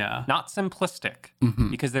simpler. Yeah. Not simplistic,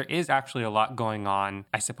 because there is actually a lot going on,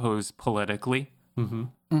 I suppose, politically.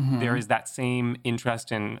 There is that same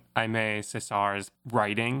interest in Aimé César's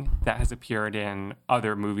writing that has appeared in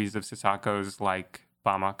other movies of Sissoko's, like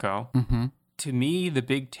Bamako. To me, the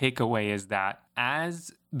big takeaway is that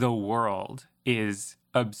as the world is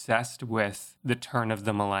obsessed with the turn of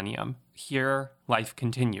the millennium, here life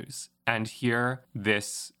continues. And here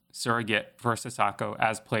this surrogate for Sissoko,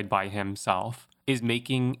 as played by himself, is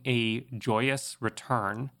making a joyous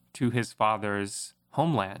return to his father's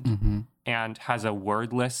homeland and has a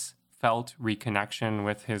wordless, felt reconnection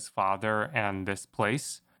with his father and this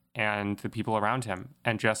place and the people around him,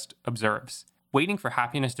 and just observes. Waiting for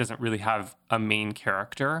Happiness doesn't really have a main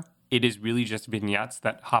character. It is really just vignettes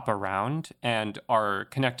that hop around and are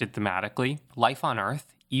connected thematically. Life on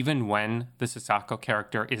Earth, even when the Sissoko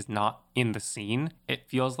character is not in the scene, it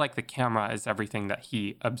feels like the camera is everything that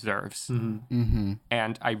he observes.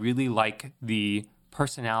 And I really like the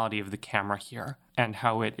personality of the camera here and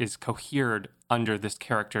how it is cohered under this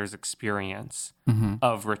character's experience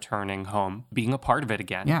of returning home, being a part of it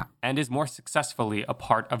again, and is more successfully a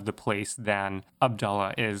part of the place than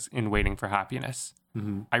Abdullah is in Waiting for Happiness.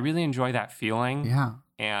 I really enjoy that feeling.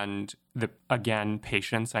 And the, again,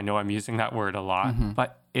 patience. I know I'm using that word a lot,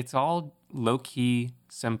 but it's all low-key,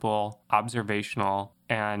 simple, observational,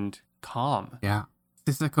 and calm.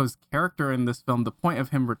 Sissoko's character in this film, the point of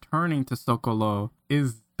him returning to Sokolo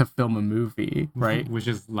is to film a movie, right? Which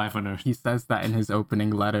is Life on Earth. He says that in his opening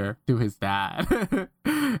letter to his dad.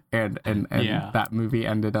 and that movie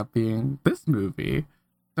ended up being this movie.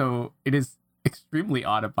 So it is extremely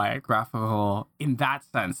autobiographical in that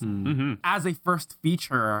sense. As a first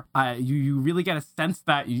feature, you really get a sense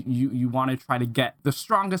that you want to try to get the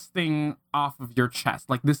strongest thing off of your chest.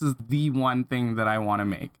 Like, this is the one thing that I want to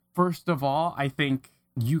make. First of all, I think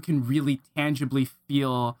you can really tangibly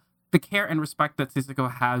feel the care and respect that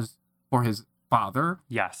Sissoko has for his father.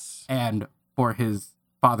 Yes. And for his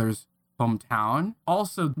father's hometown.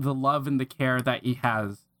 Also, the love and the care that he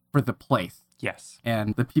has for the place. Yes.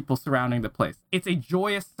 And the people surrounding the place. It's a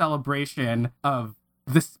joyous celebration of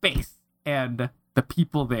the space and the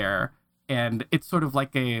people there. And it's sort of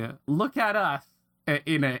like a look at us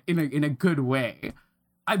in a good way.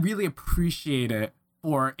 I really appreciate it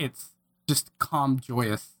for its just calm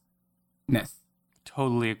joyousness.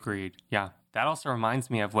 Totally agreed. Yeah. That also reminds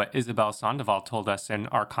me of what Isabel Sandoval told us in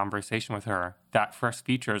our conversation with her, that first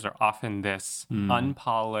features are often this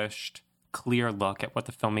unpolished, clear look at what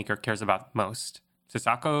the filmmaker cares about most.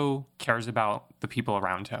 Sasako cares about the people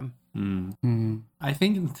around him. I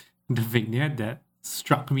think the vignette that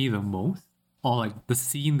struck me the most, or like the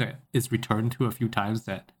scene that is returned to a few times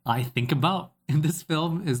that I think about in this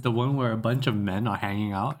film, is the one where a bunch of men are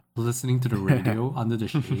hanging out, listening to the radio under the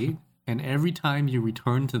shade. And every time you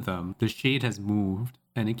return to them, the shade has moved,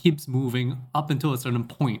 and it keeps moving up until a certain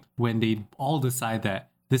point when they all decide that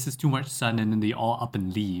this is too much sun, and then they all up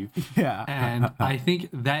and leave. Yeah. And I think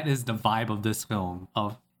that is the vibe of this film,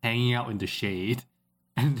 of hanging out in the shade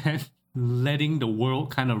and then letting the world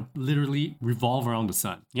kind of literally revolve around the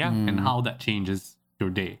sun. Yeah. And how that changes your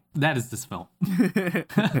day. That is this film.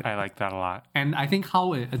 I like that a lot. And I think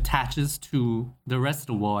how it attaches to the rest of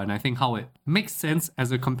the world, and I think how it makes sense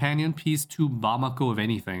as a companion piece to Bamako, if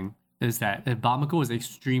anything, is that Bamako is an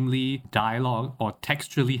extremely dialogue or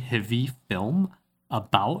textually heavy film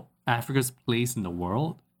about Africa's place in the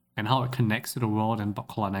world and how it connects to the world and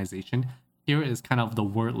colonization. Here is kind of the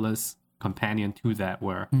wordless companion to that,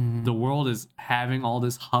 where the world is having all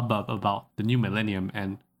this hubbub about the new millennium,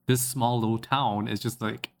 and this small little town is just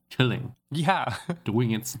like chilling, Yeah.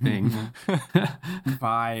 doing its thing,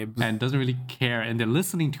 Vibes. and doesn't really care. And they're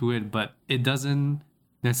listening to it, but it doesn't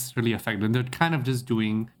necessarily affect them. They're kind of just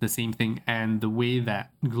doing the same thing. And the way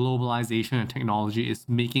that globalization and technology is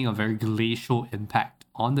making a very glacial impact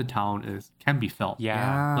on the town can be felt.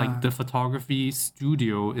 Yeah. Like the photography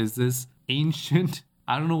studio is this ancient,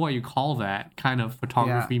 I don't know what you call that kind of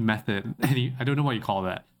photography method. I don't know what you call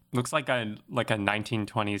that. Looks like a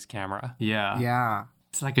 1920s camera. Yeah. Yeah.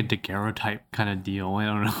 It's like a daguerreotype kind of deal. I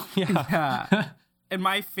don't know. Yeah. And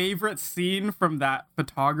my favorite scene from that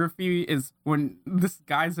photography is when this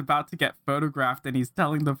guy's about to get photographed and he's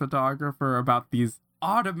telling the photographer about these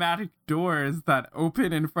automatic doors that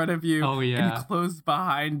open in front of you and close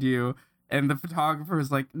behind you. And the photographer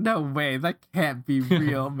is like, no way, that can't be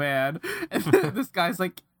real, man. And this guy's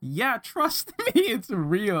like, yeah, trust me, it's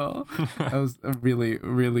real. That was a really,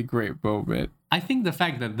 really great moment. I think the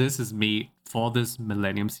fact that this is made for this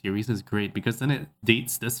Millennium series is great, because then it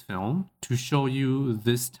dates this film to show you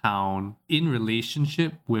this town in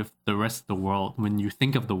relationship with the rest of the world when you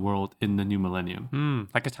think of the world in the new millennium.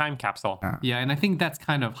 Like a time capsule. Yeah, and I think that's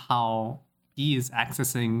kind of how he is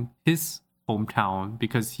accessing his hometown,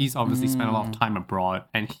 because he's obviously spent a lot of time abroad,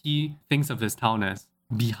 and he thinks of this town as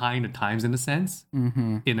behind the times in a sense,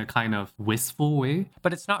 in a kind of wistful way.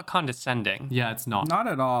 But it's not condescending. Yeah, it's not. Not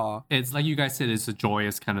at all. It's like you guys said, it's a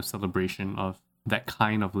joyous kind of celebration of that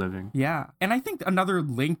kind of living. Yeah. And I think another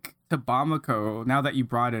link to Bamako, now that you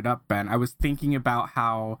brought it up, Ben, I was thinking about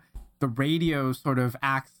how the radio sort of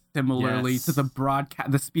acts similarly to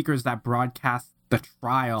the speakers that broadcast the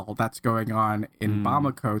trial that's going on in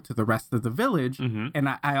Bamako to the rest of the village. And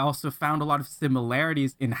I also found a lot of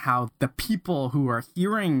similarities in how the people who are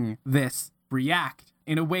hearing this react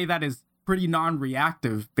in a way that is pretty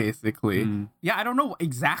non-reactive, basically. Yeah, I don't know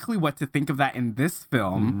exactly what to think of that in this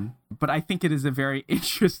film, but I think it is a very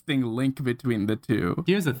interesting link between the two.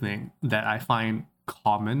 Here's the thing that I find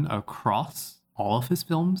common across all of his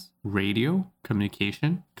films: radio,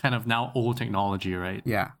 communication, kind of now old technology, right?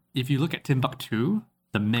 Yeah. If you look at Timbuktu,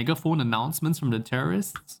 the megaphone announcements from the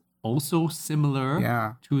terrorists, also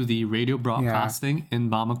similar to the radio broadcasting in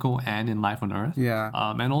Bamako and in Life on Earth. Yeah.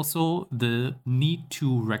 And also the need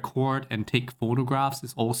to record and take photographs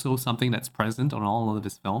is also something that's present on all of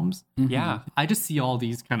his films. Yeah. I just see all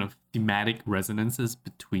these kind of thematic resonances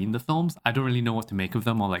between the films. I don't really know what to make of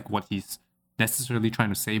them or like what he's necessarily trying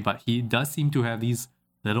to say, but he does seem to have these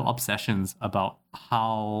little obsessions about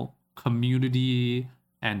how community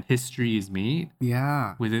and history is made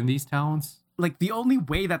within these towns. Like, the only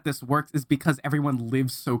way that this works is because everyone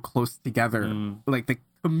lives so close together. Like, the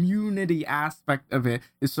community aspect of it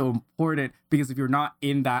is so important, because if you're not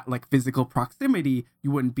in that, like, physical proximity,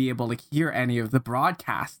 you wouldn't be able to hear any of the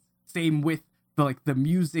broadcasts. Same with the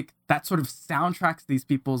music that sort of soundtracks these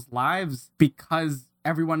people's lives, because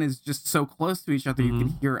everyone is just so close to each other, you can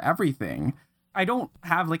hear everything. I don't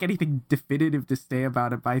have like anything definitive to say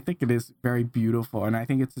about it, but I think it is very beautiful, and I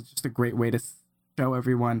think it's just a great way to show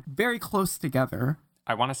everyone very close together.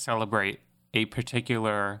 I want to celebrate a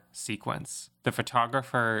particular sequence. The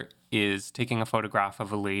photographer is taking a photograph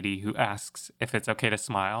of a lady who asks if it's okay to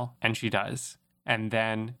smile, and she does. And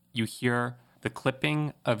then you hear the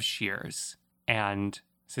clipping of shears, and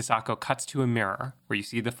Sisako cuts to a mirror where you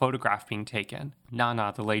see the photograph being taken.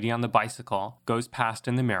 Nana, the lady on the bicycle, goes past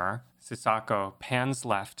in the mirror. Sisako pans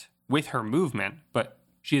left with her movement, but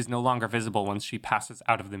she is no longer visible once she passes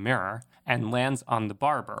out of the mirror, and lands on the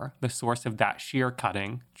barber, the source of that shear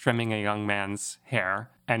cutting, trimming a young man's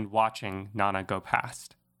hair, and watching Nana go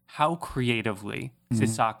past. How creatively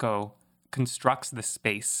Sisako constructs the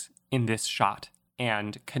space in this shot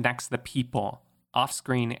and connects the people off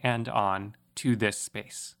screen and on to this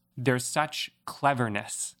space. There's such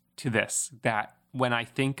cleverness to this that when I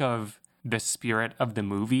think of the spirit of the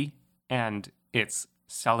movie and its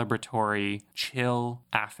celebratory, chill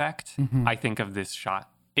affect, I think of this shot.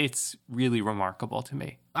 It's really remarkable to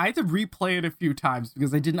me. I had to replay it a few times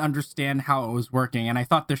because I didn't understand how it was working, and I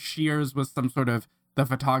thought the shears was some sort of, the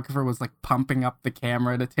photographer was like pumping up the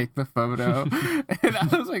camera to take the photo. And I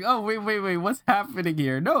was like, oh, wait, what's happening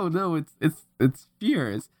here? No, it's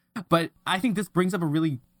shears. But I think this brings up a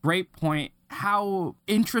really great point, how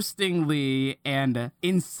interestingly and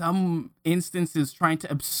in some instances trying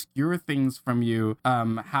to obscure things from you,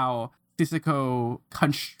 how Sisako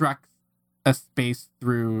constructs a space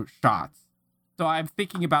through shots. So I'm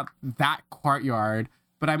thinking about that courtyard,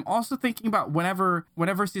 but I'm also thinking about whenever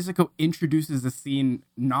Sisako introduces a scene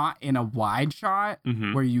not in a wide shot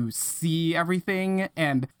where you see everything.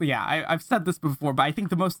 And yeah, I've said this before, but I think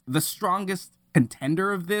the strongest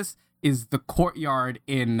contender of this is the courtyard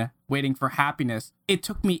in Waiting for Happiness. It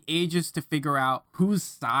took me ages to figure out whose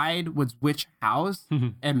side was which house,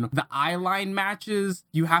 and the eye line matches.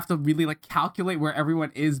 You have to really like calculate where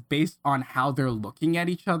everyone is based on how they're looking at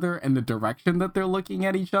each other and the direction that they're looking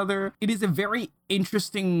at each other. It is a very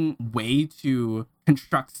interesting way to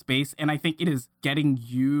construct space, and I think it is getting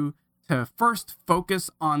you to first focus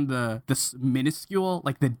on the minuscule,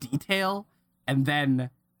 like the detail, and then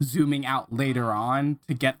zooming out later on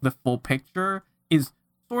to get the full picture is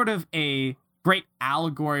sort of a great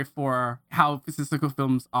allegory for how Sisako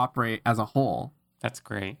films operate as a whole. That's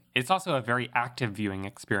great. It's also a very active viewing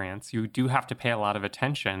experience. You do have to pay a lot of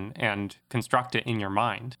attention and construct it in your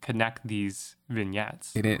mind, connect these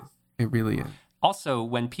vignettes. It is. It really is. Also,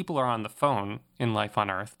 when people are on the phone in Life on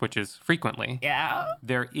Earth, which is frequently,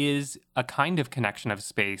 there is a kind of connection of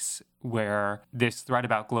space where this thread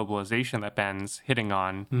about globalization that Ben's hitting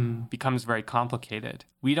on becomes very complicated.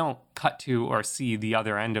 We don't cut to or see the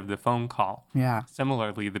other end of the phone call. Yeah.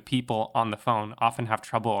 Similarly, the people on the phone often have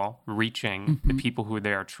trouble reaching the people who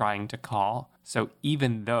they are trying to call. So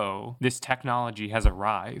even though this technology has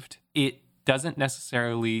arrived, it doesn't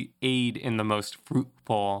necessarily aid in the most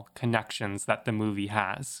fruitful connections that the movie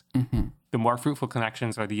has. The more fruitful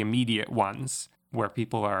connections are the immediate ones where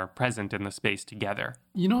people are present in the space together.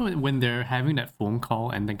 You know, when they're having that phone call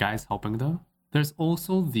and the guy's helping them, there's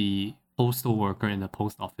also the postal worker in the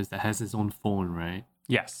post office that has his own phone, right?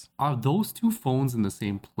 Yes. Are those two phones in the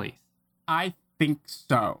same place? I think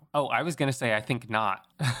so. Oh, I was going to say, I think not.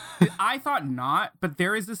 I thought not, but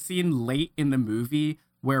there is a scene late in the movie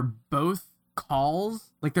where both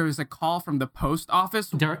calls, like there is a call from the post office.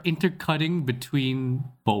 They're intercutting between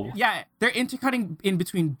both. Yeah, they're intercutting in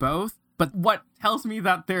between both. But what tells me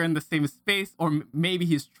that they're in the same space, or maybe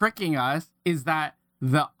he's tricking us, is that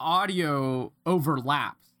the audio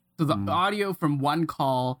overlaps. So the audio from one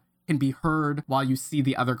call can be heard while you see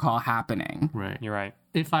the other call happening. Right. You're right.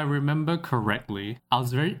 If I remember correctly, I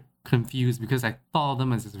was very confused because I thought of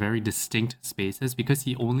them as very distinct spaces because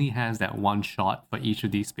he only has that one shot for each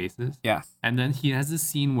of these spaces. Yes. And then he has this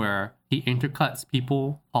scene where he intercuts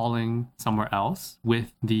people calling somewhere else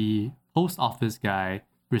with the post office guy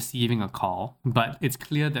receiving a call, but it's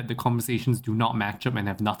clear that the conversations do not match up and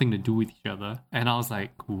have nothing to do with each other. And I was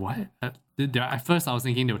like, what? At first I was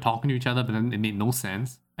thinking they were talking to each other, but then it made no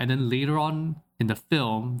sense. And then later on in the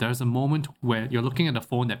film, there's a moment where you're looking at the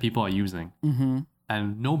phone that people are using.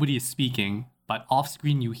 And nobody is speaking, but off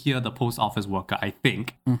screen you hear the post office worker, I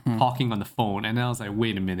think, talking on the phone. And then I was like,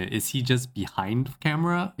 wait a minute, is he just behind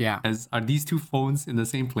camera? Yeah. Are these two phones in the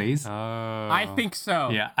same place? I think so.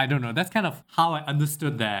 Yeah, I don't know. That's kind of how I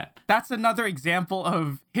understood that. That's another example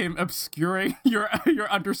of him obscuring your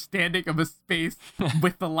understanding of a space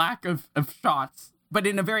with the lack of shots, but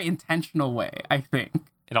in a very intentional way, I think.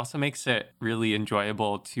 It also makes it really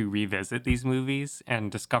enjoyable to revisit these movies and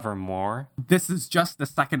discover more. This is just the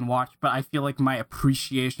second watch, but I feel like my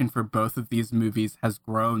appreciation for both of these movies has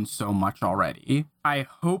grown so much already. I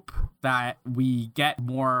hope that we get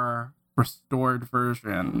more restored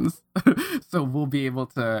versions. So we'll be able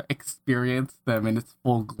to experience them in its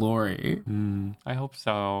full glory. I hope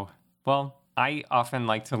so. Well, I often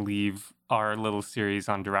like to leave our little series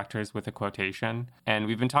on directors with a quotation, and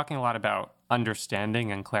we've been talking a lot about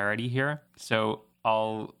understanding and clarity here. So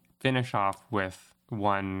I'll finish off with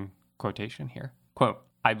one quotation here. Quote,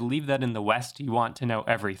 "I believe that in the West you want to know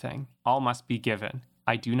everything. All must be given.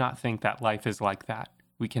 I do not think that life is like that.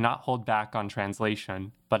 We cannot hold back on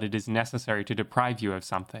translation, but it is necessary to deprive you of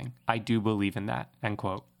something. I do believe in that." End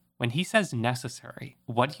quote. When he says necessary,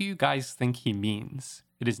 what do you guys think he means?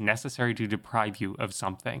 It is necessary to deprive you of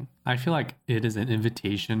something. I feel like it is an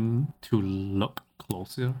invitation to look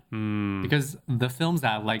closer. Because the films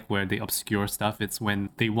that I like where they obscure stuff, it's when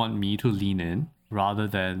they want me to lean in rather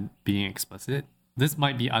than being explicit. This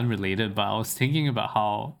might be unrelated, but I was thinking about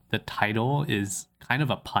how the title is kind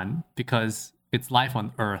of a pun because it's life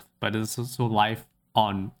on Earth, but it's also life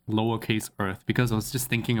on lowercase earth, because I was just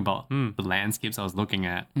thinking about the landscapes I was looking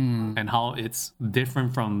at and how it's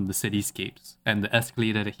different from the cityscapes and the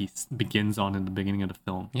escalator that he begins on in the beginning of the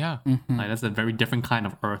film. Yeah. Like that's a very different kind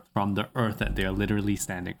of earth from the earth that they're literally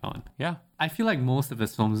standing on. Yeah. I feel like most of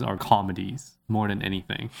his films are comedies more than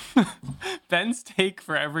anything. Ben's take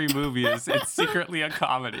for every movie is it's secretly a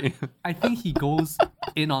comedy. I think he goes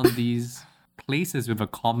in on these places with a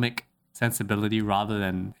comic sensibility rather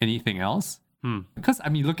than anything else. Because, I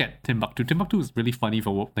mean, look at Timbuktu. Timbuktu is really funny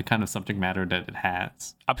for the kind of subject matter that it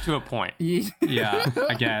has. Up to a point. Yeah,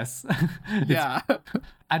 I guess. Yeah.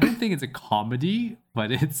 I don't think it's a comedy,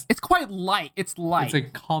 but it's quite light. It's light. a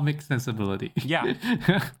comic sensibility. Yeah.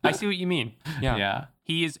 I see what you mean. Yeah. Yeah.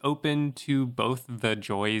 He is open to both the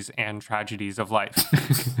joys and tragedies of life.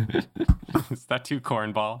 Is that too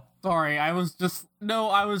cornball? Sorry, I was just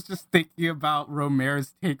thinking about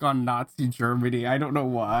Romaire's take on Nazi Germany. I don't know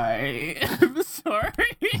why. I'm sorry.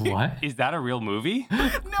 What? Is that a real movie?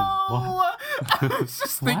 No, I was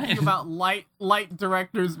just thinking about light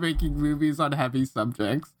directors making movies on heavy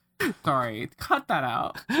subjects. Sorry, cut that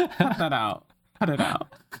out. Cut that out. Cut it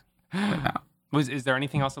out. Cut it out. Is there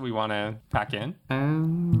anything else that we want to pack in?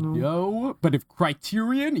 Yo, but if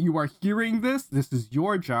Criterion, you are hearing this is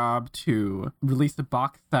your job to release a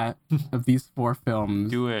box set of these 4 films.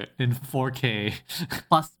 Do it. In 4K.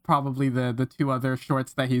 Plus probably the 2 other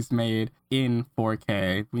shorts that he's made in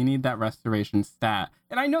 4K. We need that restoration stat.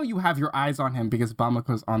 And I know you have your eyes on him because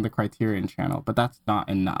Bamako's on the Criterion channel, but that's not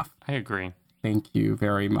enough. I agree. Thank you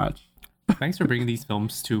very much. Thanks for bringing these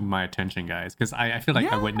films to my attention, guys, because I feel like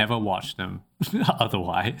I would never watch them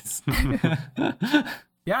otherwise.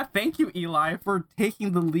 Yeah, thank you, Eli, for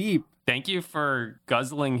taking the leap. Thank you for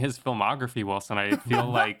guzzling his filmography, Wilson. I feel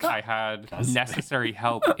like I had necessary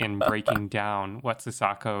help in breaking down what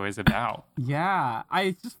Sasako is about. Yeah,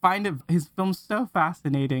 I just find his films so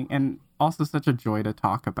fascinating and also such a joy to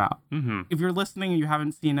talk about. Mm-hmm. If you're listening and you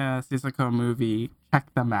haven't seen a Sasako movie,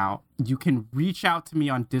 check them out. You can reach out to me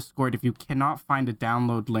on Discord if you cannot find a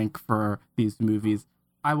download link for these movies.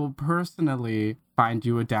 I will personally find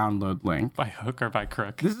you a download link. By hook or by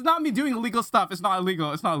crook? This is not me doing illegal stuff. It's not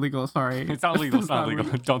illegal. It's not illegal. Sorry. It's not illegal. It's not illegal.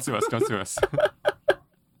 Don't sue us. Don't sue us.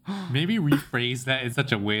 Maybe rephrase that in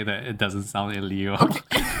such a way that it doesn't sound illegal.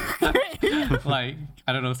 Like,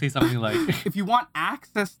 I don't know, say something like... If you want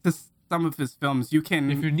access to some of his films, you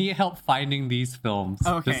can... If you need help finding these films,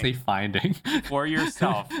 just say finding. For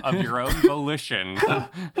yourself, of your own volition,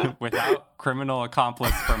 without criminal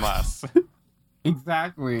accomplice from us.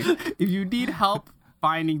 Exactly. If you need help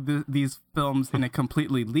finding these films in a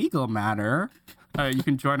completely legal manner, you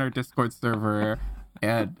can join our Discord server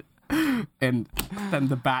and send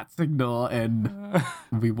the bat signal, and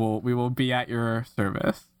we will be at your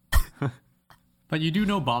service. But you do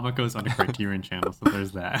know Bamako's on the Criterion channel, so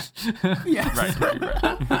there's that. Yes.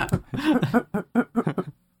 Right.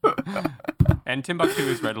 And Timbuktu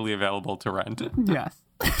is readily available to rent. Yes.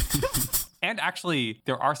 And actually,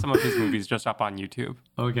 there are some of his movies just up on YouTube.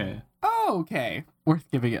 Okay. Oh, okay. Worth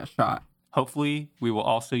giving it a shot. Hopefully, we will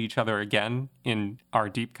all see each other again in our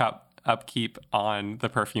Deep Cup upkeep on the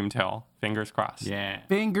Perfume Till. Fingers crossed. Yeah.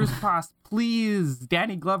 Fingers crossed. Please,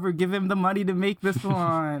 Danny Glover, give him the money to make this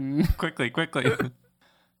one. Quickly.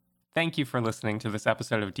 Thank you for listening to this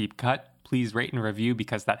episode of Deep Cut. Please rate and review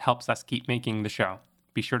because that helps us keep making the show.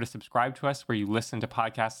 Be sure to subscribe to us where you listen to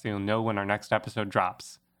podcasts so you'll know when our next episode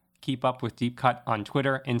drops. Keep up with Deep Cut on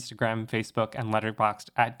Twitter, Instagram, Facebook, and Letterboxd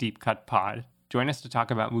at Deep Cut Pod. Join us to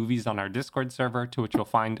talk about movies on our Discord server, to which you'll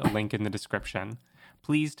find a link in the description.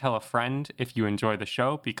 Please tell a friend if you enjoy the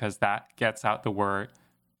show because that gets out the word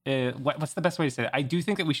what's the best way to say it? I do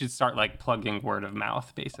think that we should start like plugging word of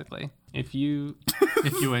mouth, basically. If you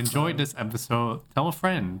enjoyed this episode, tell a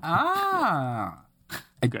friend. I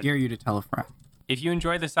dare you to tell a friend. If you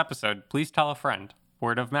enjoyed this episode, please tell a friend.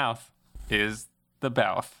 Word of mouth is the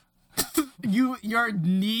best. Your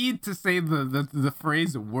need to say the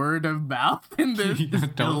phrase "word of mouth" in this is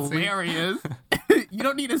hilarious. You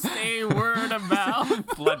don't need to say "word of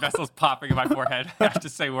mouth." Blood vessels popping in my forehead. I have to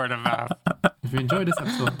say "word of mouth." If you enjoyed this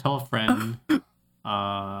episode, tell a friend. Word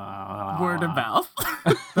of mouth.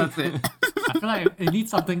 That's it. I feel like it needs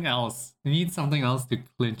something else. It needs something else to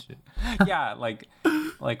clinch it. Yeah, like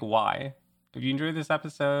why? If you enjoyed this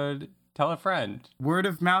episode, tell a friend. Word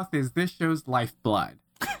of mouth is this show's lifeblood.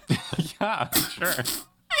 Yeah, sure.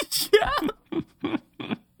 Yeah.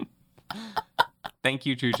 Thank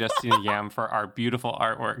you to Justina Yam for our beautiful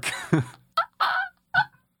artwork.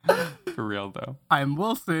 For real, though. I'm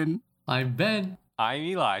Wilson. I'm Ben. I'm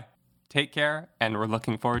Eli. Take care, and we're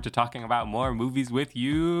looking forward to talking about more movies with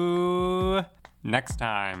you next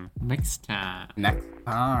time. Next time. Next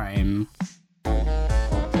time.